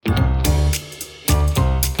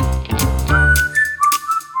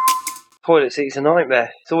Toilet seat's a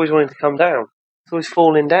nightmare. It's always wanting to come down. It's always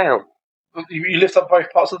falling down. You lift up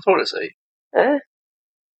both parts of the toilet seat? Eh?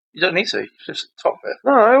 You don't need to. Just the top bit.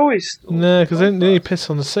 No, I always... No, because then you piss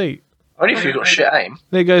on the seat. Only if you've got shit aim.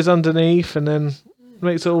 Then it goes underneath and then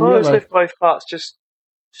makes it all I always yellow. lift both parts just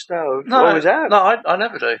out. No, Always have. No, I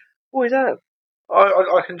never do. Always have.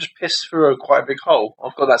 I can just piss through quite a big hole.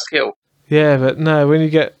 I've got that skill. Yeah, but no, when you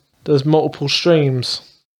get those multiple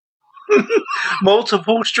streams.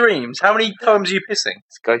 Multiple streams? How many times are you pissing?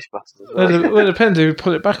 It's Ghostbusters. Well, it depends if you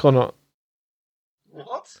pull it back or not.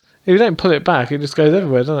 What? If you don't pull it back, it just goes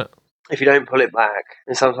everywhere, doesn't it? If you don't pull it back,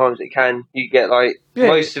 and sometimes it can, you get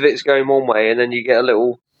most of it's going one way, and then you get a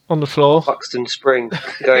little on the floor Buxton spring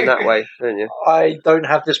going that way, don't you? I don't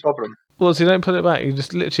have this problem. Well, so you don't pull it back, you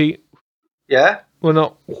just literally... Yeah? Well,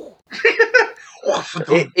 not...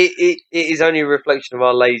 It is only a reflection of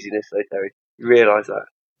our laziness, though, Terry. You realise that?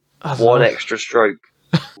 One extra stroke,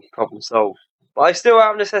 problem solved. But I still,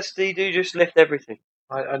 out of necessity, do just lift everything.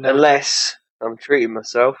 I never... Unless I'm treating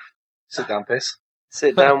myself. Sit down, piss.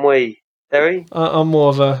 Sit down, wee. Terry? I'm more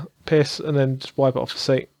of a piss and then just wipe it off the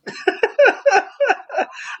seat. At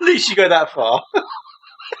least you go that far.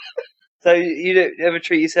 So you don't ever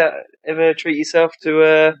treat yourself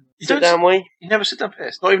to sit down, wee? You never sit down,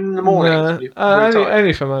 piss. Not even in the morning. Only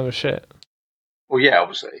if I'm over shit. Well, yeah,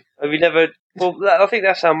 obviously. Have you never? Well, I think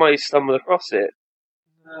that's how most stumble across it.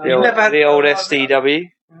 The old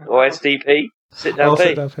SDW or SDP. Sit down, pee.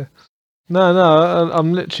 Sit down, pee. No,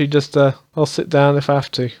 I'm literally just. I'll sit down if I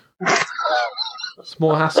have to. It's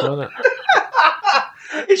more hassle, isn't it?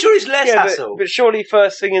 It's always less hassle. But surely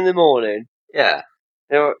first thing in the morning. Yeah.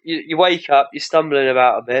 You wake up, you're stumbling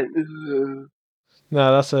about a bit. No,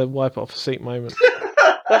 that's a wipe off the seat moment.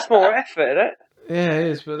 That's more effort, isn't it? Yeah, it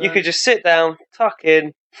is. But you could just sit down, tuck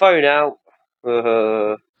in, phone out.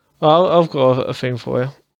 Well, I've got a thing for you.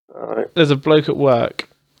 Right. There's a bloke at work,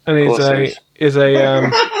 and he's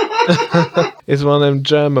one of them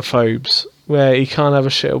germaphobes where he can't have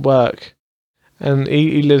a shit at work, and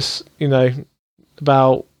he lives,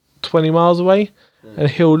 about 20 miles away, and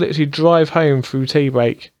he'll literally drive home through tea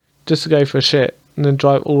break just to go for a shit, and then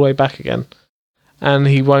drive all the way back again. And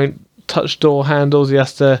he won't touch door handles. He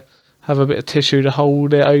has to have a bit of tissue to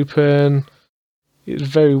hold it open. It's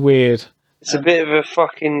very weird. It's a bit of a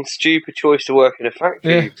fucking stupid choice to work in a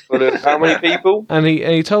factory full of how many people? And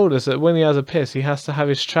he told us that when he has a piss, he has to have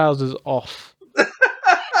his trousers off.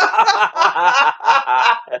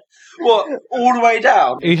 What? All the way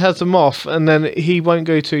down? He has them off, and then he won't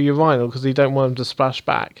go to a urinal because he don't want them to splash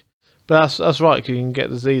back. But that's right, because you can get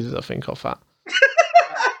diseases, I think, off that.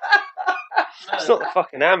 It's not the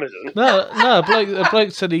fucking Amazon. No, a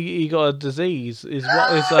bloke said he got a disease. Wait,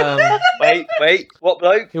 what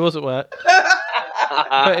bloke? He was at work.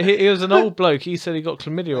 But he was an old bloke. He said he got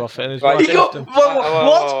chlamydia off it. And his wife He got him.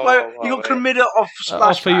 what? He got chlamydia off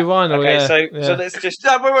splash. Off a urinal. Okay, yeah. so let's just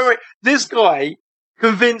wait. This guy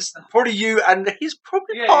convinced probably you and his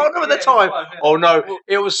probably partner at the time. Oh no,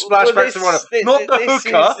 it was splashback to runner, not the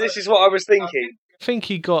hooker. This is what I was thinking. I think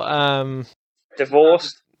he got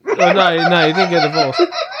divorced. Oh, no, he didn't get divorced.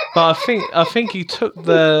 But I think he took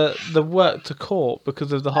the work to court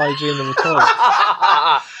because of the hygiene of the toilet.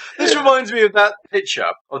 This reminds me of that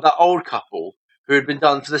picture of that old couple who had been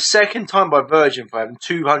done for the second time by Virgin for having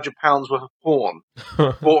 £200 worth of porn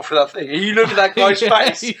bought for that thing. And you look at that guy's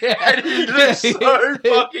face, and he looks so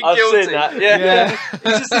fucking I've guilty. seen that, yeah. He's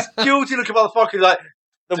just this guilty looking motherfucker, like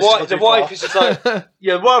the wife is just like, the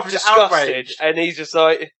wife is disgusted, outraged, and he's just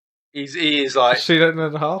like, he is like, she don't know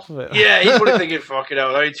the half of it. yeah, he's probably thinking, fucking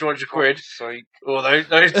hell, only 200 quid. Or those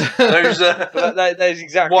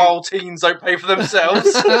exactly wild teens don't pay for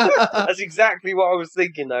themselves. That's exactly what I was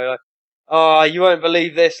thinking, though. Like, oh, you won't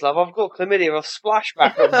believe this, love. I've got chlamydia of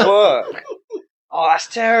splashback at work. Oh, that's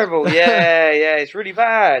terrible. Yeah, it's really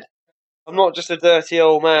bad. I'm not just a dirty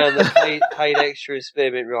old man that paid extra in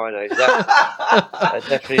spearmint rhinos. That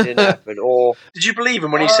definitely didn't happen. Or did you believe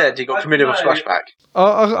him when he said he got chlamydia of splashback?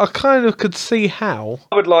 I kind of could see how.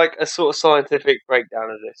 I would like a sort of scientific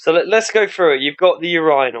breakdown of this. So let's go through it. You've got the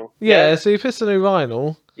urinal. Yeah, so you piss in a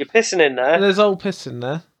urinal. You're pissing in there. And there's old piss in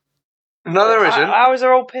there. No, there isn't. How is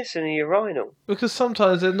there old piss in a urinal? Because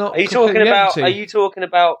sometimes they're not. Are you talking about empty.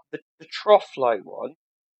 the trough-like one,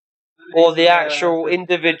 or the actual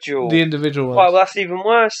individual? The individual ones. Well, that's even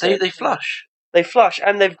worse. They flush. They flush,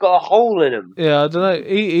 and they've got a hole in them. Yeah, I don't know.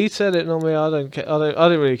 He said it, not me. I don't care. I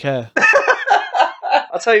don't really care.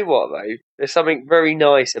 I'll tell you what, though. There's something very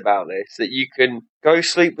nice about this, that you can go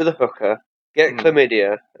sleep with a hooker, get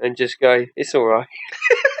chlamydia, and just go, it's all right.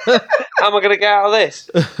 How am I going to get out of this?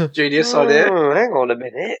 Genius idea. Hang on a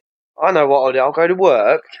minute. I know what I'll do. I'll go to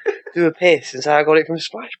work. do a piss and say I got it from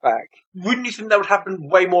Splashback. Wouldn't you think that would happen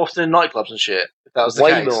way more often in nightclubs and shit? If that was the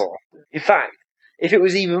Way case. more. In fact, if it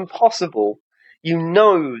was even possible, you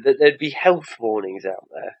know that there'd be health warnings out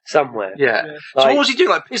there somewhere. Yeah. So Like- what was he doing?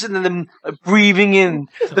 Like pissing and then like, breathing in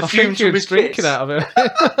the I fumes think he from was his drinking piss? out of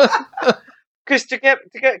it. Because to get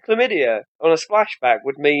chlamydia on a splashback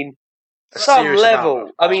would mean some Serious level. amount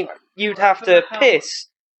of I mean, you'd have to piss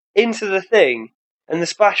into the thing, and the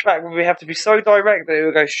splashback would have to be so direct that it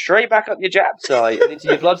would go straight back up your jab site and into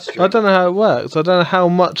your bloodstream. I don't know how it works. I don't know how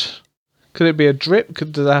much. Could it be a drip?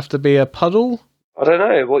 Does it have to be a puddle? I don't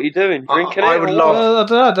know what you're doing. Drinking I it? would or love-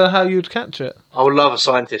 what? I don't know how you'd catch it. I would love a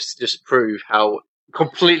scientist to just prove how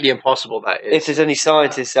completely impossible that If is. there's any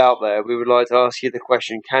scientists out there, we would like to ask you the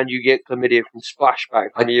question: can you get chlamydia from splashback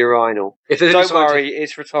from a urinal? If there's any Don't worry,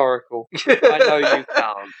 it's rhetorical. I know you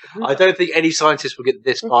can't. I don't think any scientist will get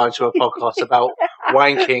this far into a podcast about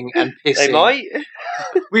wanking and pissing. They might.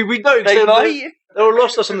 We know. They might. They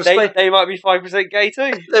lost us on the space. They might be 5% gay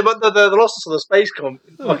too. They lost us on the space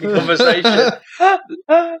fucking conversation.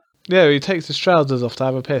 Yeah, he takes his trousers off to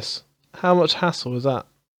have a piss. How much hassle is that?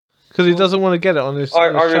 Because he doesn't want to get it on his. I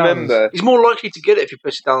on his trousers. remember. He's more likely to get it if you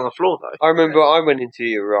push it down on the floor, though. I remember I went into a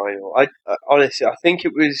urinal. I honestly, I think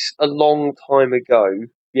it was a long time ago.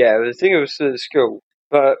 Yeah, I think it was at school.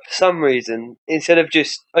 But for some reason, instead of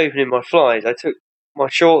just opening my flies, I took my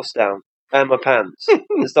shorts down and my pants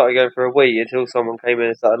and started going for a wee until someone came in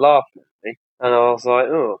and started laughing at me. And I was like,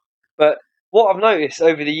 oh. But what I've noticed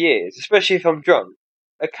over the years, especially if I'm drunk,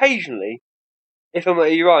 occasionally, if I'm at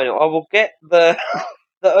a urinal, I will get the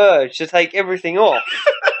the urge to take everything off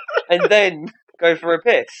and then go for a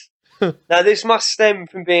piss. Now, this must stem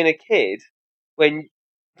from being a kid when,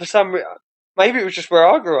 for some reason, maybe it was just where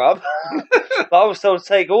I grew up, but I was told to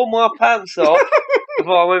take all my pants off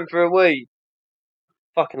before I went for a wee.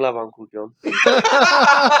 Fucking love Uncle John.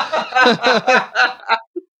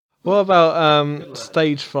 What about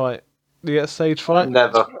stage fright? Do you get stage fright?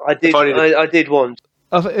 Never. I did. I did once.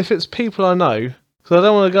 If it's people I know, because I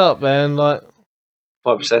don't want to go up there and like.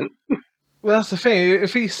 5%. Well, that's the thing.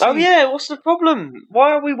 If he sees, Oh yeah, what's the problem?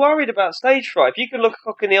 Why are we worried about stage fright? If you can look a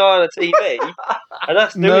cock in the eye on a TV, and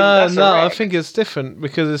that's doing that's a I wreck. think it's different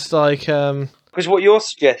because it's like Because what you're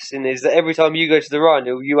suggesting is that every time you go to the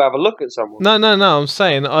urinal, you have a look at someone. no. I'm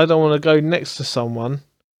saying I don't want to go next to someone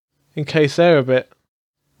in case they're a bit.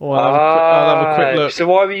 Or I'll have a quick look. So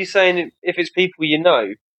why were you saying if it's people you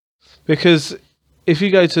know? Because if you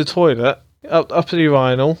go to the toilet, up to the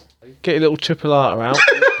urinal, get your little chipolata out,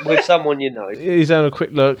 With someone you know. he's having a quick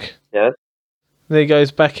look. Yeah. Then he goes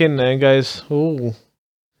back in there and goes, "Oh,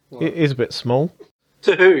 it is a bit small."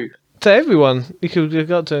 To who? To everyone, you could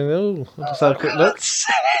go up to him. Oh, I'll just have a quick look.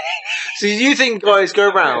 So you think guys go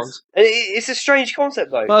around? And it's a strange concept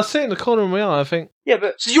though. But I see it in the corner of my eye. I think, Yeah,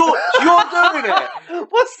 but So you're doing it?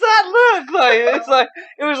 what's that look though? It's like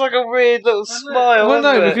it was like a weird little smile. well, no,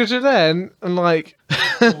 wasn't it? because you're there and like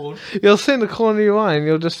you'll see in the corner of your eye and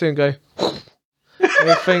you'll just see him go. And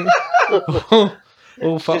you think,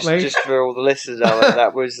 oh fuck me. Just for all the listeners out there,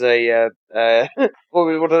 that was a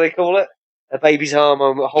what do they call it? A baby's arm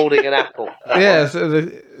holding an apple. Yeah,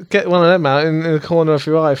 get one of them out in the corner of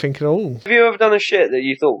your eye, thinking, "Oh, Have you ever done a shit that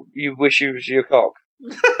you thought you wish it was your cock?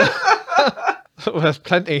 well, there's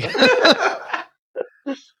plenty."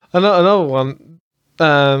 Another one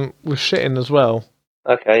with shitting as well.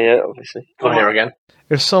 Okay, yeah, obviously. Come here again.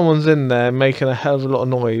 If someone's in there making a hell of a lot of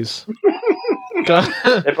noise,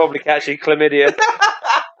 They're probably catching chlamydia.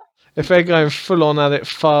 if they're going full on at it,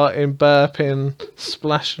 farting, burping,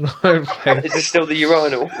 splashing all over the place. Is this still the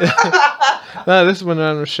urinal? No, this is when they're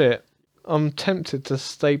having a shit. I'm tempted to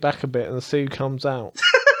stay back a bit and see who comes out.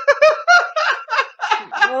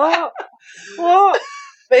 What? What?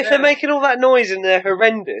 But if they're making all that noise and they're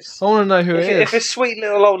horrendous, I want to know who it if a is. sweet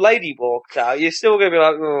little old lady walks out, you're still going to be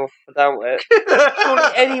like, oh, I doubt it. Surely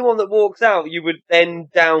anyone that walks out, you would then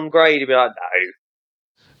downgrade and be like,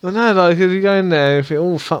 no. I know, like, if you go in there and you think,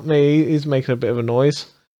 oh, fuck me, he's making a bit of a noise.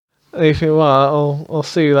 And you think, well, I'll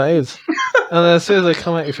see who that is. And then as soon as they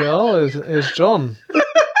come out, you think, oh, it's John.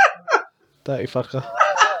 Dirty fucker.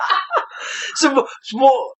 So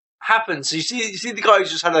what happens? So you see the guy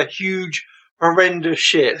who's just had a huge, horrendous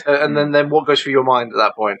shit, and then what goes through your mind at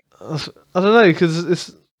that point? I don't know, because it's,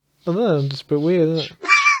 I don't know, it's just a bit weird, isn't it?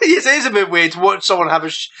 Yes, it is a bit weird to watch someone have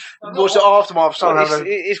watch the aftermath of someone have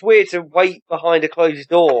It's weird to wait behind a closed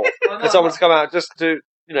door for someone to come out just to,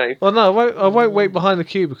 you know. Well, no, I won't wait behind the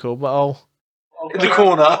cubicle, but I'll... in the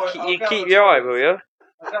corner. You keep your eye, will you?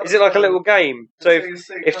 Is it like a little game? So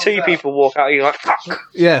if two people walk out, you're like, fuck.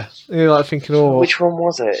 Yeah, you're like thinking, oh... Which one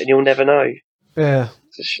was it? And you'll never know. Yeah.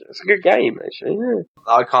 It's a good game, actually. Yeah.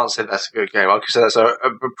 I can't say that's a good game. I can say that's a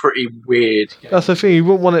pretty weird game. That's the thing. You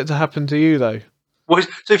wouldn't want it to happen to you, though. Well,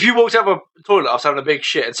 so if you walked out of a toilet after having a big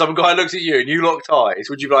shit and some guy looks at you and you locked eyes,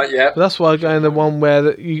 would you be like, yeah? But that's why I go in the one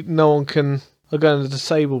where no one can. I go in the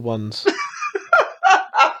disabled ones.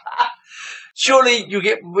 Surely you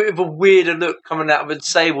get a bit of a weirder look coming out of a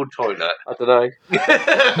disabled toilet. I don't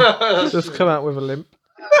know. Just come out with a limp.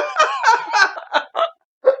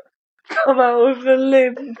 Come out with a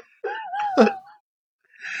limp.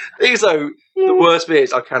 Thing is, though, the worst bit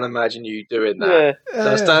is I can't imagine you doing that. Yeah.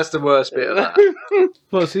 That's the worst bit of that.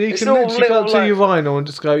 Well, so you It's can all literally go up to little, your urinal and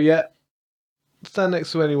just go, yeah, stand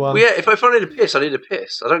next to anyone. Well, yeah, if I need a piss, I need a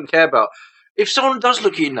piss. I don't care about... If someone does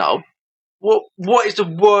look at you now, what is the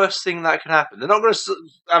worst thing that can happen? They're not going to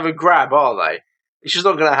have a grab, are they? It's just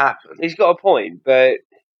not going to happen. He's got a point, but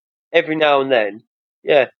every now and then,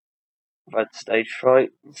 yeah, I've had stage fright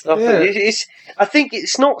and stuff. Yeah. I think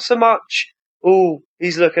it's not so much, oh,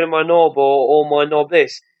 he's looking at my knob or my knob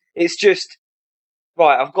this. It's just,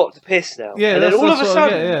 right, I've got to piss now. Yeah, and then all of a what I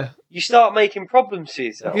sudden, get, you start making problems for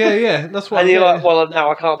yourself. yeah, that's what. And I you're get. like, well,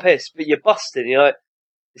 now I can't piss, but you're busted. You're like,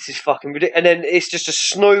 this is fucking ridiculous. And then it's just a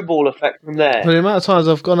snowball effect from there. But the amount of times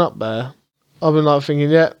I've gone up there, I've been like thinking,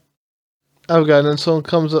 yeah, I'll go, and then someone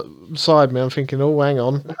comes up beside me. I'm thinking, oh, hang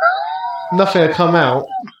on, nothing will come out.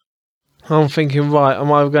 I'm thinking, right, I'm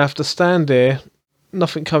either going to have to stand here,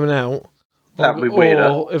 nothing coming out, That'd be weirder.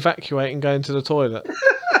 or evacuate and go into the toilet.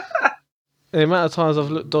 The amount of times I've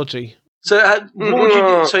looked dodgy. So, what would you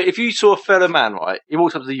do? So, if you saw a fellow man, right, he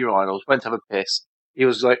walked up to the urinals, went to have a piss, he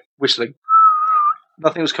was like whistling,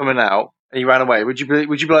 nothing was coming out, and he ran away. Would you be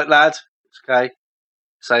like, lad, it's okay,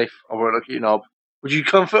 safe, I won't look at your knob? Would you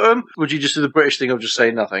comfort him? Would you just do the British thing of just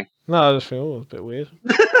saying nothing? No, I just think, oh, it's a bit weird.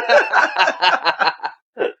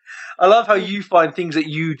 I love how you find things that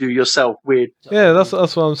you do yourself weird. Yeah, that's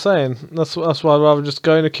what I'm saying. That's why I'd rather just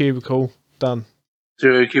go in a cubicle, done.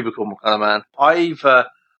 To a cubicle kind of man. I've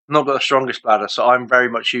not got the strongest bladder, so I'm very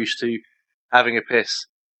much used to having a piss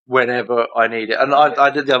whenever I need it. And I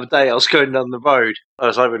did the other day. I was going down the road. I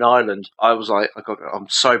was over in Ireland. I was like, I'm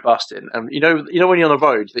so busted. And you know when you're on the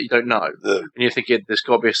road that you don't know, and you're thinking, there's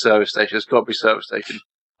got to be a service station. There's got to be a service station.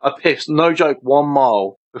 I pissed, no joke, 1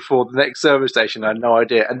 mile before the next service station. I had no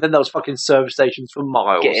idea. And then there was fucking service stations for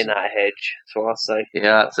miles. Get in that hedge. That's what I say.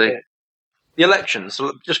 Yeah, that's it. The elections.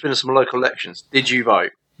 So just been some local elections. Did you vote?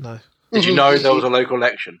 No. Did you know there was a local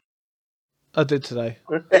election? I did today.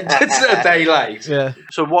 It's a day late. Yeah.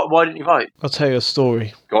 So why didn't you vote? I'll tell you a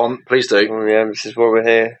story. Go on, please do. Oh, yeah, this is why we're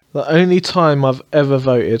here. The only time I've ever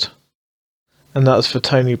voted, and that was for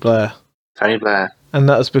Tony Blair. Tony Blair. And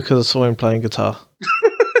that was because I saw him playing guitar.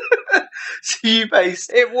 So you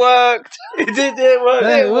based... It worked! It work.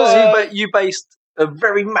 Yeah, it worked. So you based a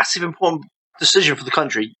very massive, important decision for the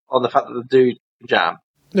country on the fact that the dude can jam.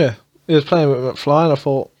 Yeah. He was playing with McFly, and I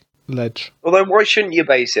thought, ledge. Although, why shouldn't you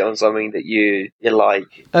base it on something that you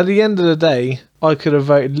like? At the end of the day, I could have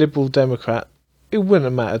voted Liberal Democrat. It wouldn't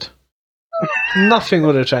have mattered. Nothing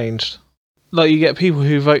would have changed. Like, you get people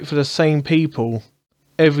who vote for the same people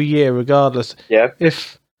every year, regardless. Yeah.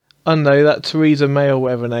 If, I don't know, that Theresa May or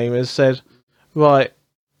whatever her name is, said, right,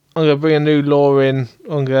 I'm going to bring a new law in,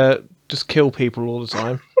 I'm going to just kill people all the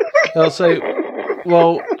time. I'll say,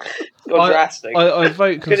 well, Drastic. I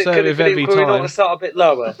vote Conservative every could we time. not start a bit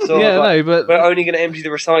lower? So Yeah, no, but we're only going to empty the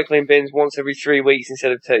recycling bins once every 3 weeks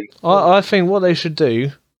instead of 2. I think what they should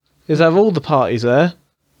do is have all the parties there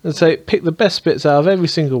and say, pick the best bits out of every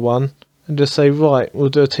single one and just say, right, we'll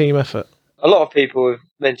do a team effort. A lot of people have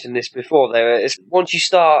mentioned this before. Once you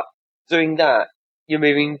start doing that, you're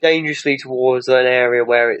moving dangerously towards an area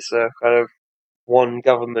where it's a kind of one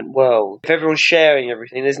government world. If everyone's sharing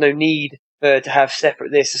everything, there's no need to have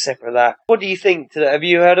separate this or separate that. What do you think? Have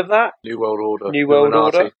you heard of that? New World Order. New World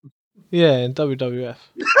Order? Yeah, in WWF.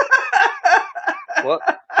 What?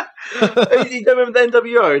 You don't remember the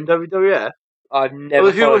NWO and WWF? I've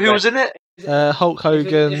never Who was in it? Hulk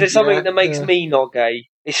Hogan. If there's something Yeah, that makes me not gay,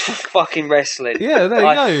 it's fucking wrestling. Yeah, there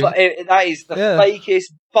you go. That is the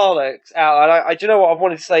fakest bollocks out. And do you know what? I've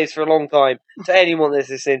wanted to say this for a long time to anyone that's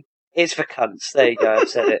listening. It's for cunts. There you go. I've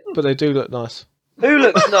said it. But they do look nice. Who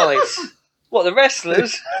looks nice? What, the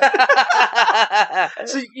wrestlers?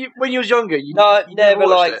 So when you was younger, you never watched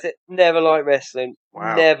liked it. Never liked wrestling.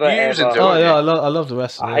 Wow. Never You used to ever. do it. Oh, yeah, I love the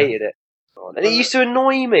wrestling. I hated it. And it used to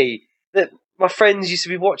annoy me that my friends used to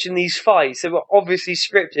be watching these fights. They were obviously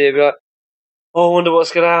scripted. They'd be like, oh, I wonder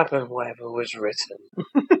what's going to happen. Whatever was written.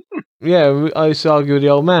 Yeah, I used to argue with the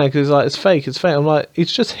old man because like, it's fake. I'm like,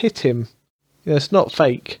 it's just hit him. Yeah, it's not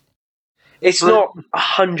fake. It's not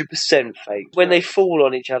 100% fake. When they fall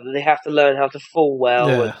on each other, they have to learn how to fall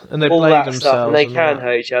well and they all blame that themselves. stuff, and they all can that.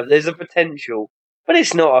 hurt each other. There's a potential, but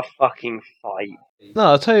it's not a fucking fight. No,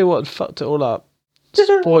 I'll tell you what fucked it all up.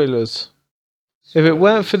 Spoilers. If it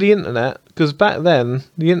weren't for the internet, because back then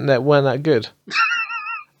the internet weren't that good,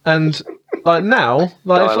 and like now,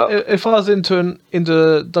 like if I was into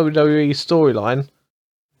WWE storyline,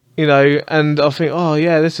 you know, and I think, oh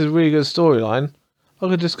yeah, this is a really good storyline, I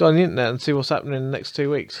could just go on the internet and see what's happening in the next 2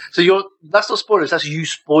 weeks. So that's not spoilers. That's you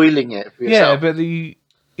spoiling it for Yeah, yourself. but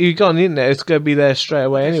you go on the internet, it's going to be there straight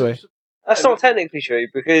away anyway. That's not technically true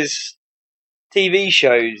because TV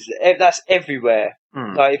shows that's everywhere.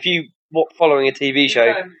 Like if you following a TV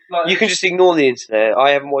show, you can just ignore the internet.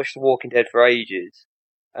 I haven't watched The Walking Dead for ages,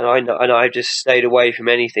 and I've just stayed away from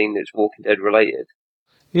anything that's Walking Dead related.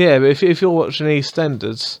 Yeah, but if you're watching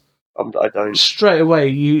EastEnders, I don't. Straight away,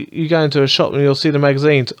 you go into a shop and you'll see the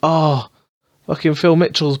magazines. Oh, fucking Phil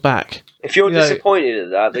Mitchell's back. If you're disappointed at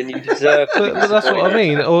that, then you deserve to be but that's what I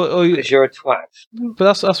mean. Because you're a twat.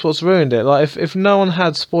 But that's what's ruined it. Like if no one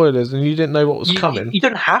had spoilers and you didn't know what was coming, you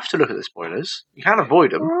don't have to look at the spoilers. You can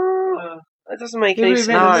avoid them. That doesn't make any sense.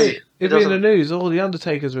 No, it'd be in the news. Oh, the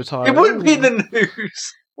Undertaker's retired. It wouldn't be in the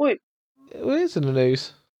news. Wait, it is in the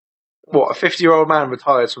news. What, a 50-year-old man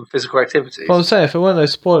retires from physical activities? Well, I'm saying if there weren't no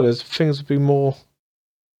spoilers, things would be more.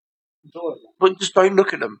 But just don't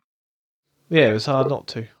look at them. Yeah, it's hard not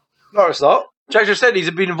to. No, it's not. Jack just said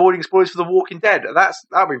he's been avoiding spoilers for The Walking Dead. That'd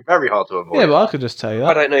be very hard to avoid. Yeah, but I could just tell you that.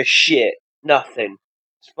 I don't know shit. Nothing.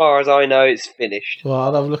 As far as I know, it's finished. Well,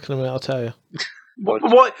 I'll have a look in a minute. I'll tell you.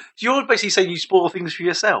 What? You're basically saying you spoil things for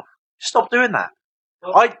yourself. Stop doing that.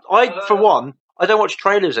 I for one, I don't watch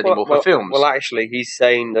trailers anymore for films. Well, actually, he's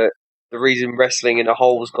saying that the reason wrestling in a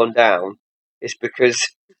hole has gone down is because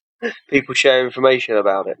people share information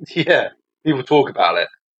about it. Yeah, people talk about it,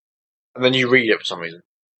 and then you read it for some reason.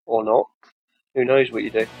 Or not. Who knows what you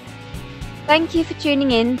do. Thank you for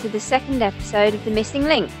tuning in to the second episode of The Missing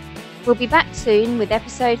Link. We'll be back soon with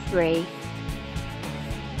episode 3.